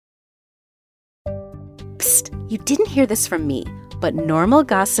Psst, you didn't hear this from me, but Normal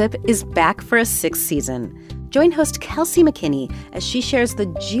Gossip is back for a 6th season. Join host Kelsey McKinney as she shares the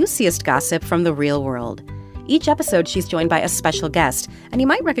juiciest gossip from the real world. Each episode, she's joined by a special guest, and you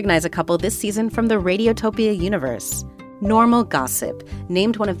might recognize a couple this season from the Radiotopia universe. Normal Gossip,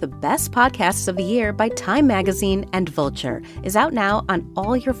 named one of the best podcasts of the year by Time Magazine and Vulture, is out now on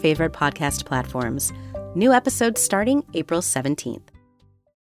all your favorite podcast platforms. New episodes starting April 17th.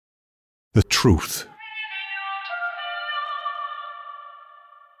 The truth.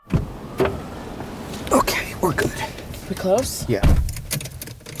 Okay, we're good. We close? Yeah.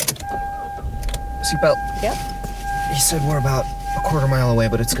 Seatbelt. Yep. He said we're about a quarter mile away,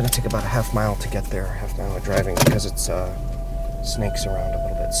 but it's going to take about a half mile to get there, half mile of driving, because it's snakes around a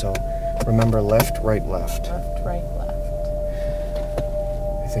little bit. So remember, left, right, left. Left, right, left.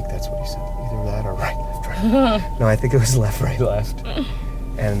 I think that's what he said. Either that or right, left, right. No, I think it was left, right, left.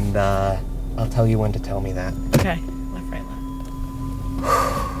 And I'll tell you when to tell me that. Okay. Left, right,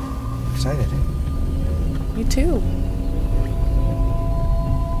 left. Excited. Me too.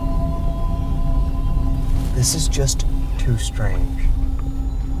 This is just too strange.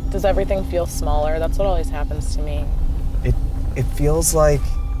 Does everything feel smaller? That's what always happens to me. It feels like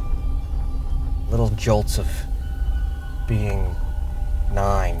little jolts of being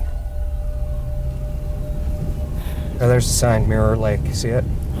 9. Oh, there's a sign, Mirror Lake. You see it?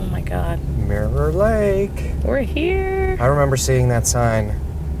 Oh my God. Mirror Lake. We're here. I remember seeing that sign.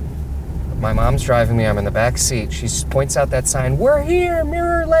 My mom's driving me. I'm in the back seat. She points out that sign. We're here,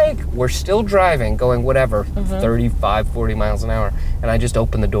 Mirror Lake. We're still driving, going whatever, 35, 40 miles an hour. And I just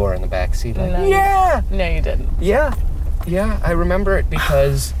opened the door in the back seat. Like, No, yeah. No, you didn't. Yeah. I remember it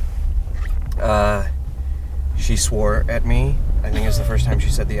because she swore at me. I think it was the first time she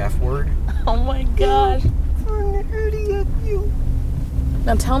said the F word. Oh my gosh. I'm an idiot, you.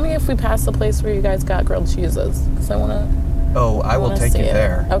 Now tell me if we pass the place where you guys got grilled cheeses, because I want to. Oh, I will take you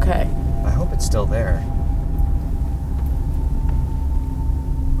there. Okay. I hope it's still there.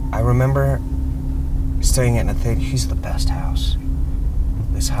 I remember staying at Nathaniel. He's the best house.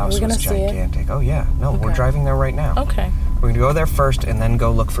 This house was gigantic. Oh yeah. No, we're driving there right now. Okay. We're gonna go there first and then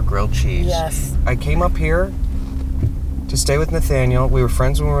go look for grilled cheese. Yes. I came up here to stay with Nathaniel. We were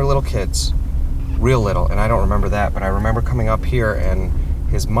friends when we were little kids. Real little, and I don't remember that, but I remember coming up here and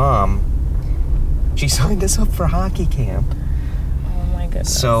his mom, she signed us up for hockey camp. Oh my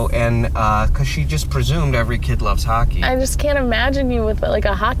goodness. So, and because she just presumed every kid loves hockey. I just can't imagine you with like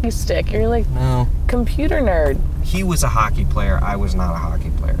a hockey stick. You're like No. computer nerd. He was a hockey player. I was not a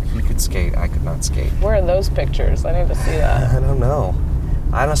hockey player. He could skate. I could not skate. Where are those pictures? I need to see that. I don't know.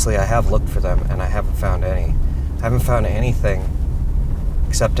 Honestly, I have looked for them, and I haven't found any. I haven't found anything,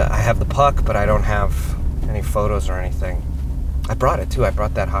 except I have the puck, but I don't have any photos or anything. I brought it, too. I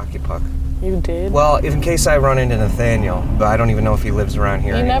brought that hockey puck. You did? Well, in case I run into Nathaniel, but I don't even know if he lives around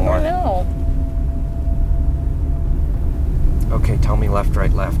here anymore. You never know. Okay, tell me left,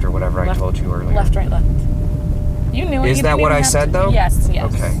 right, left, or whatever I told you earlier. Left, right, left. You knew it. Is that what I said, though? Yes. Okay.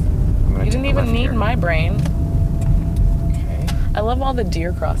 I'm gonna You didn't even need my brain. Okay. I love all the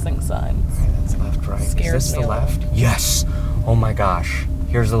deer crossing signs. That's left, right. Scares Is this me the a little. left? Yes. Oh my gosh.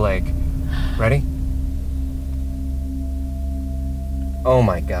 Here's the lake. Ready? Oh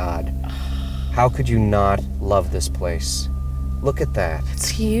my God. How could you not love this place? Look at that. It's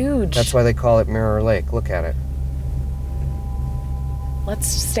huge. That's why they call it Mirror Lake. Look at it. Let's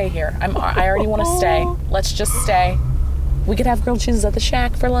stay here. I already want to stay. Let's just stay. We could have grilled cheeses at the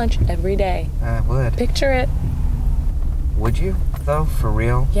shack for lunch every day. I would. Picture it. Would you, though? For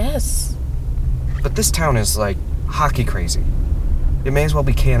real? Yes. But this town is like hockey crazy. It may as well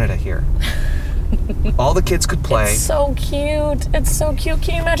be Canada here. All the kids could play. It's so cute. It's so cute.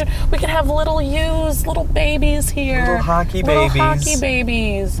 Can you imagine? We could have little little babies here. Little hockey Little babies. hockey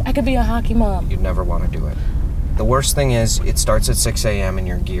babies. I could be a hockey mom. You'd never want to do it. The worst thing is, it starts at 6 a.m. and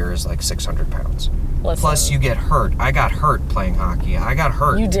your gear is like 600 pounds. Listen. Plus, you get hurt. I got hurt playing hockey. I got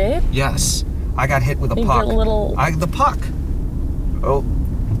hurt. You did? Yes. I got hit with a You puck. get little... The puck. Oh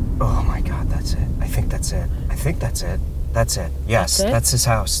my God, that's it. I think that's it. That's it. Yes, That's it? that's his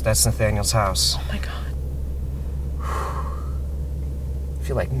house. That's Nathaniel's house. Oh my God. I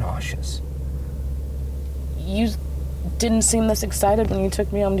feel like nauseous. You didn't seem this excited when you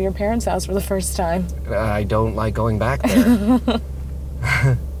took me home to your parents' house for the first time. I don't like going back there.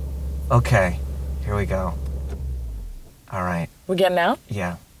 Okay, here we go. All right. We're getting out?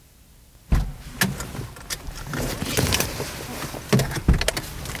 Yeah.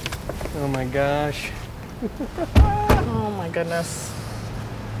 Oh my gosh. Oh my goodness.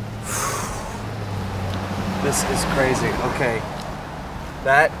 This is crazy. Okay.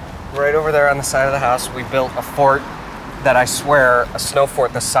 That right over there on the side of the house, we built a fort that I swear, a snow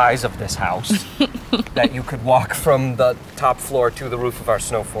fort the size of this house, that you could walk from the top floor to the roof of our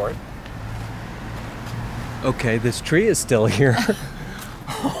snow fort. Okay, this tree is still here.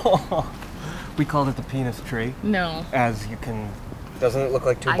 We called it the penis tree. No. As you can, doesn't it look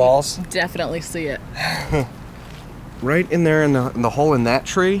like two balls? Definitely see it. Right in there in the hole in that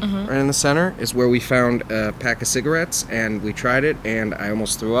tree, right in the center, is where we found a pack of cigarettes, and we tried it, and I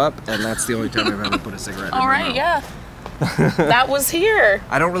almost threw up, and that's the only time I've ever put a cigarette in my mouth. Yeah. That was here.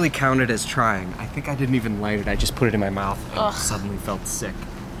 I don't really count it as trying. I think I didn't even light it. I just put it in my mouth and suddenly felt sick.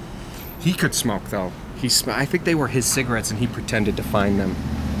 He could smoke, though. I think they were his cigarettes, and he pretended to find them.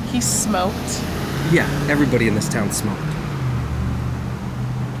 He smoked? Yeah, everybody in this town smoked.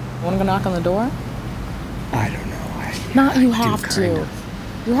 Want to go knock on the door? I don't know. You have to.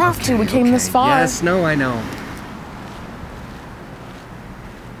 You have to. We came this far. Yes, no, I know.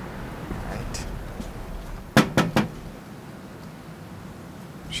 Right.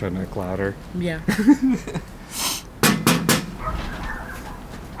 Should I knock louder? Yeah.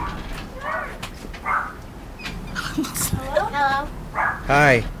 Hello?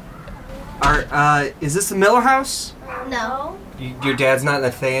 Hi. Is this the Miller house? No. Your dad's not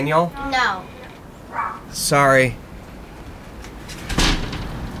Nathaniel? No. Sorry.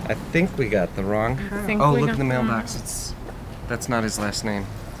 I think we got the wrong. Look in the mailbox. That's not his last name.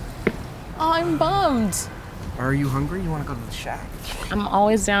 Oh, I'm bummed. Are you hungry? You want to go to the shack? I'm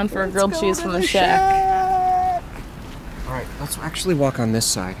always down for a grilled cheese from the shack. All right, let's actually walk on this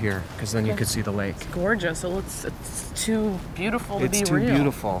side here, because then you can see the lake. It's gorgeous. It's too beautiful to be real. It's too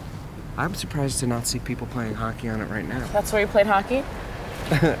beautiful. I'm surprised to not see people playing hockey on it right now. That's where you played hockey?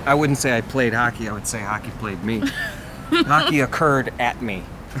 I wouldn't say I played hockey. I would say hockey played me. Hockey occurred at me.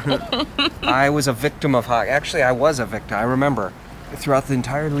 I was a victim of hockey. Actually, I was a victim. I remember throughout the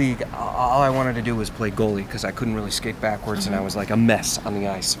entire league, all I wanted to do was play goalie because I couldn't really skate backwards and I was like a mess on the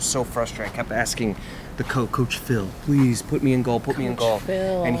ice. So frustrated. I kept asking the Coach Phil, please put me in goal, put me in goal.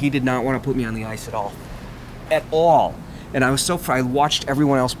 Phil. And he did not want to put me on the ice at all. At all. And I was so I watched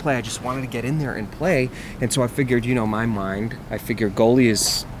everyone else play. I just wanted to get in there and play. And so I figured, my mind, I figured goalie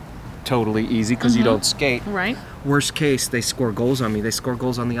is totally easy because you don't skate. Right. Worst case, they score goals on me. They score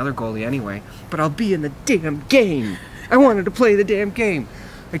goals on the other goalie anyway. But I'll be in the damn game. I wanted to play the damn game.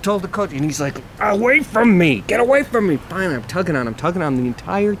 I told the coach, and he's like, away from me. Get away from me. Finally, I'm tugging on him the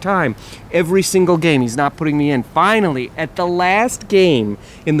entire time. Every single game, he's not putting me in. Finally, at the last game,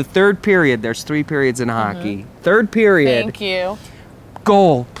 in the third period, there's 3 periods in hockey. Third period. Thank you.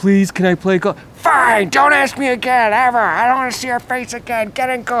 Goal. Please, can I play goal? Fine, don't ask me again, ever. I don't want to see your face again. Get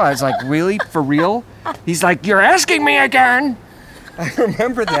in goal. I was like, really? For real? He's like, you're asking me again. I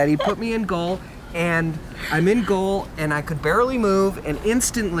remember that. He put me in goal, and I'm in goal, and I could barely move, and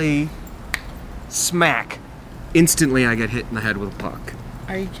instantly, smack. Instantly, I get hit in the head with a puck.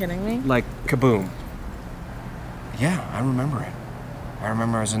 Are you kidding me? Like, kaboom. Yeah, I remember it. I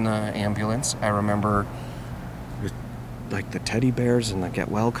remember I was in the ambulance. I remember, like, the teddy bears and the get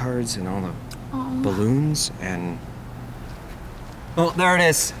well cards and all the balloons, and... Oh, there it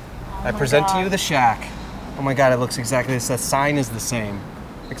is. I present to you the shack. Oh my God, it looks exactly this. The sign is the same,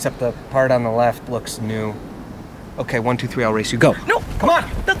 except the part on the left looks new. Okay, 1, 2, 3, I'll race you. Go. No, come on.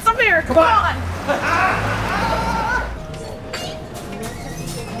 That's not fair. Come on.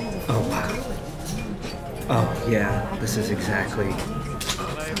 Oh, wow. Oh, yeah, this is exactly...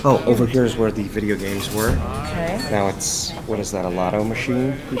 Oh, over here is where the video games were. Okay. Now it's, what is that, a lotto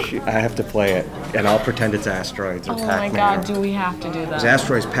machine? I have to play it, and I'll pretend it's Asteroids or Pac-Man. Oh my God, do we have to do that? It was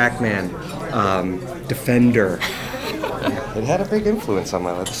Asteroids, Pac-Man, Defender. It had a big influence on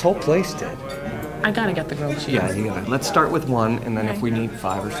my life. This whole place did. I gotta get the grilled cheese. Yeah, you got it. Let's start with 1, and then if we need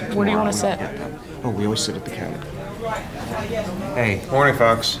 5 or 6 Where do you more, want to sit? Oh, we always sit at the counter. Hey. Morning,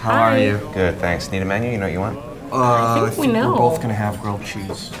 folks. How are you? Good, thanks. Need a menu? You know what you want? I think we know. We're both going to have grilled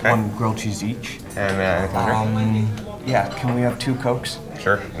cheese. Okay. 1 grilled cheese each. And anything Yeah, can we have 2 Cokes?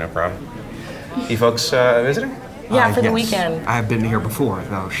 Sure, no problem. You folks visiting? Yeah, for the Yes. weekend. I've been here before,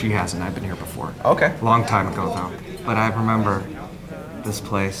 though. She hasn't. I've been here before. Okay. Long time ago, though. But I remember this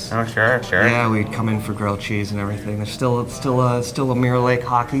place. Oh, sure. Yeah, we'd come in for grilled cheese and everything. There's still a Mirror Lake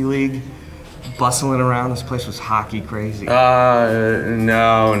Hockey League bustling around. This place was hockey crazy.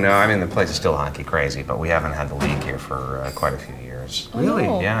 No. I mean, the place is still hockey crazy, but we haven't had the league here for quite a few years. Really?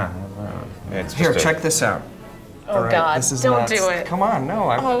 Oh. Yeah. It's Here, just check this out. Oh All right, God, this is don't nuts. do it. Come on, no.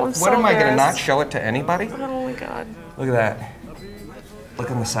 I'm what so am I going to not embarrassed. show it to anybody? Oh my God. Look at that.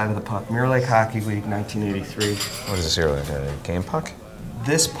 Look on the side of the puck. Mirror Lake Hockey League, 1983. What is this here, like a game puck?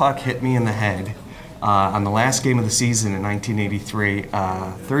 This puck hit me in the head, on the last game of the season in 1983.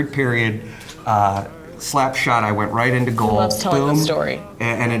 Third period, slap shot. I went right into goal. He loves telling boom, the story.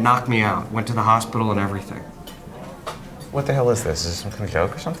 and it knocked me out. Went to the hospital and everything. What the hell is this? Is this some kind of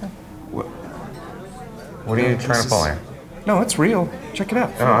joke or something? What are you trying to pull here? No, it's real. Check it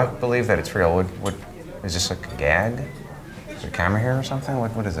out. No, I believe that it's real. What is this, like a gag? Is there a camera here or something?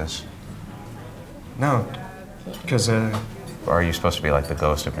 What is this? No, because Are you supposed to be like the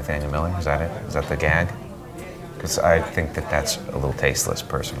ghost of Nathaniel Miller? Is that it? Is that the gag? Because I think that that's a little tasteless,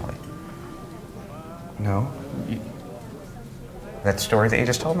 personally. no. That story that you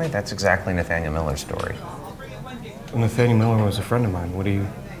just told me, that's exactly Nathaniel Miller's story. Nathaniel Miller was a friend of mine.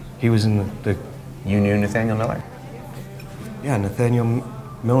 He was in the You knew Nathaniel Miller? yeah, Nathaniel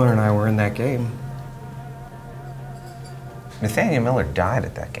Miller and I were in that game. Nathaniel Miller died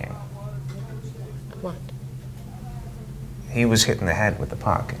at that game. What? He was hit in the head with the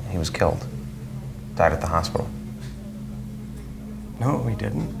puck. He was killed. Died at the hospital. No, he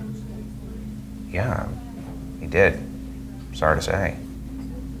didn't. Yeah, he did. Sorry to say.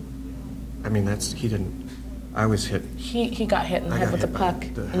 I mean, he didn't. I was hit. He got hit in the I head got with the hit puck by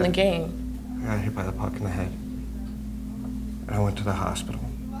the in the head. game. I got hit by the puck in the head. And I went to the hospital.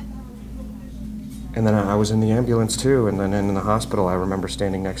 And then I was in the ambulance too, and then in the hospital I remember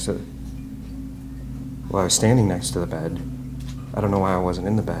standing next to... Well, I was standing next to the bed. I don't know why I wasn't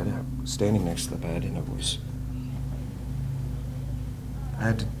in the bed. I was standing next to the bed, and it was...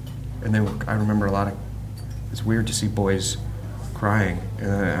 I remember a lot of... It's weird to see boys crying,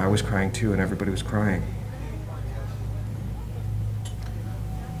 and I was crying too, and everybody was crying.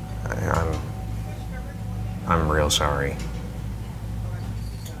 I'm real sorry.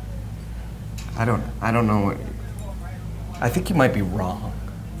 I don't know what... I think you might be wrong.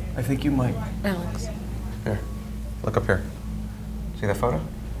 I think you might... Alex, Here, look up here. See that photo?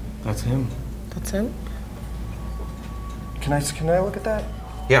 That's him. that's him? Can I look at that?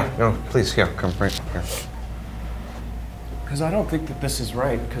 Yeah, no, please, yeah, come right here. Because I don't think that this is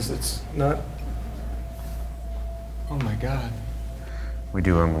right, because it's not... Oh my God. We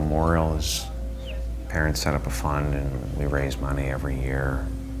do a memorial as parents set up a fund and we raise money every year.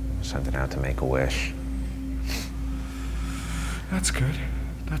 Send it out to Make-A-Wish. That's good.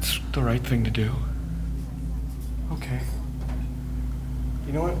 That's the right thing to do. Okay.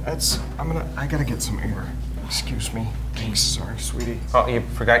 You know what? I gotta get some air. Excuse me. Thanks, sorry, sweetie. Oh, you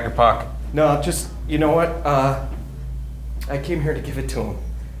forgot your puck. No, just, you know what? I came here to give it to him.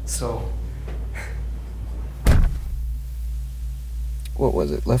 So. What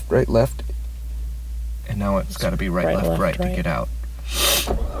was it? Left, right, left? And now it's gotta be right, left, right to get out.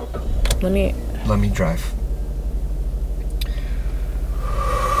 Let me drive.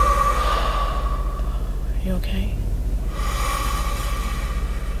 You okay?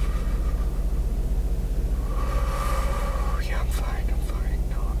 Yeah, I'm fine.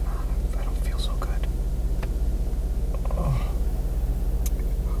 No, I'm not. I don't feel so good.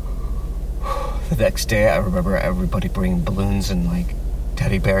 The next day, I remember everybody bringing balloons and, like,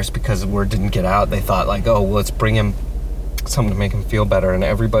 teddy bears because the word didn't get out. They thought, like, oh, well, let's bring him something to make him feel better. And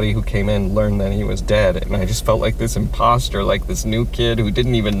everybody who came in learned that he was dead. And I just felt like this imposter, like this new kid who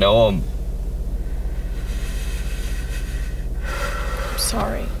didn't even know him. I'm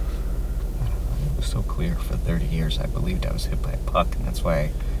sorry. It was so clear for 30 years I believed I was hit by a puck, and that's why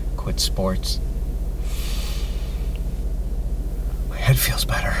I quit sports. My head feels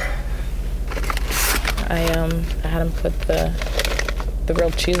better. I had him put the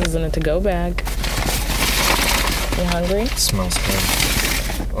grilled cheeses in a to-go bag. You hungry? It smells good.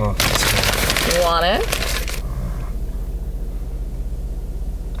 Oh, it's good. You want it?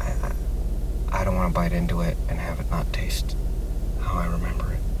 I don't want to bite into it and have it not taste how I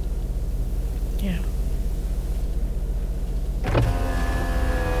remember it. Yeah.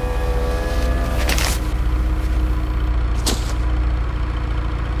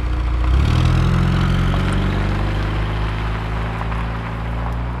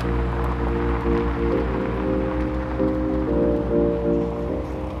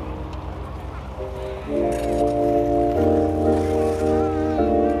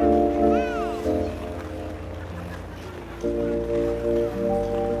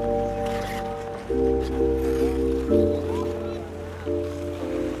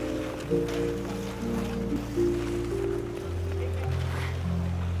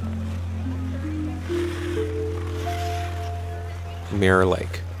 Mirror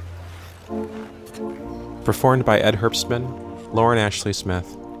Lake. Performed by Ed Herbstman, Lauren Ashely Smith,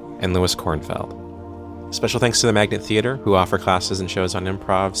 and Louis Kornfeld. Special thanks to the Magnet Theater, who offer classes and shows on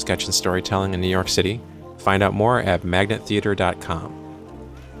improv, sketch, and storytelling in New York City. Find out more at magnettheater.com.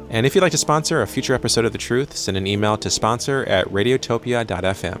 And if you'd like to sponsor a future episode of The Truth, send an email to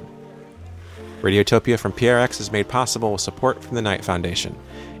sponsor@radiotopia.fm. Radiotopia from PRX is made possible with support from the Knight Foundation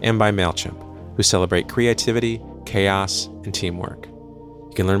and by MailChimp, who celebrate creativity, chaos, and teamwork.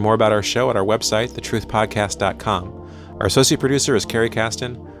 You can learn more about our show at our website, thetruthpodcast.com. Our associate producer is Carrie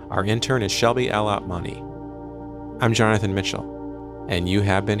Caston. Our intern is Shelby Al-Atmani. I'm Jonathan Mitchell, and you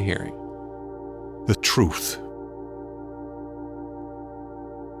have been hearing The Truth.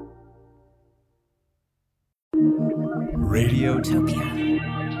 Radiotopia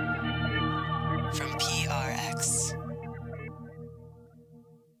from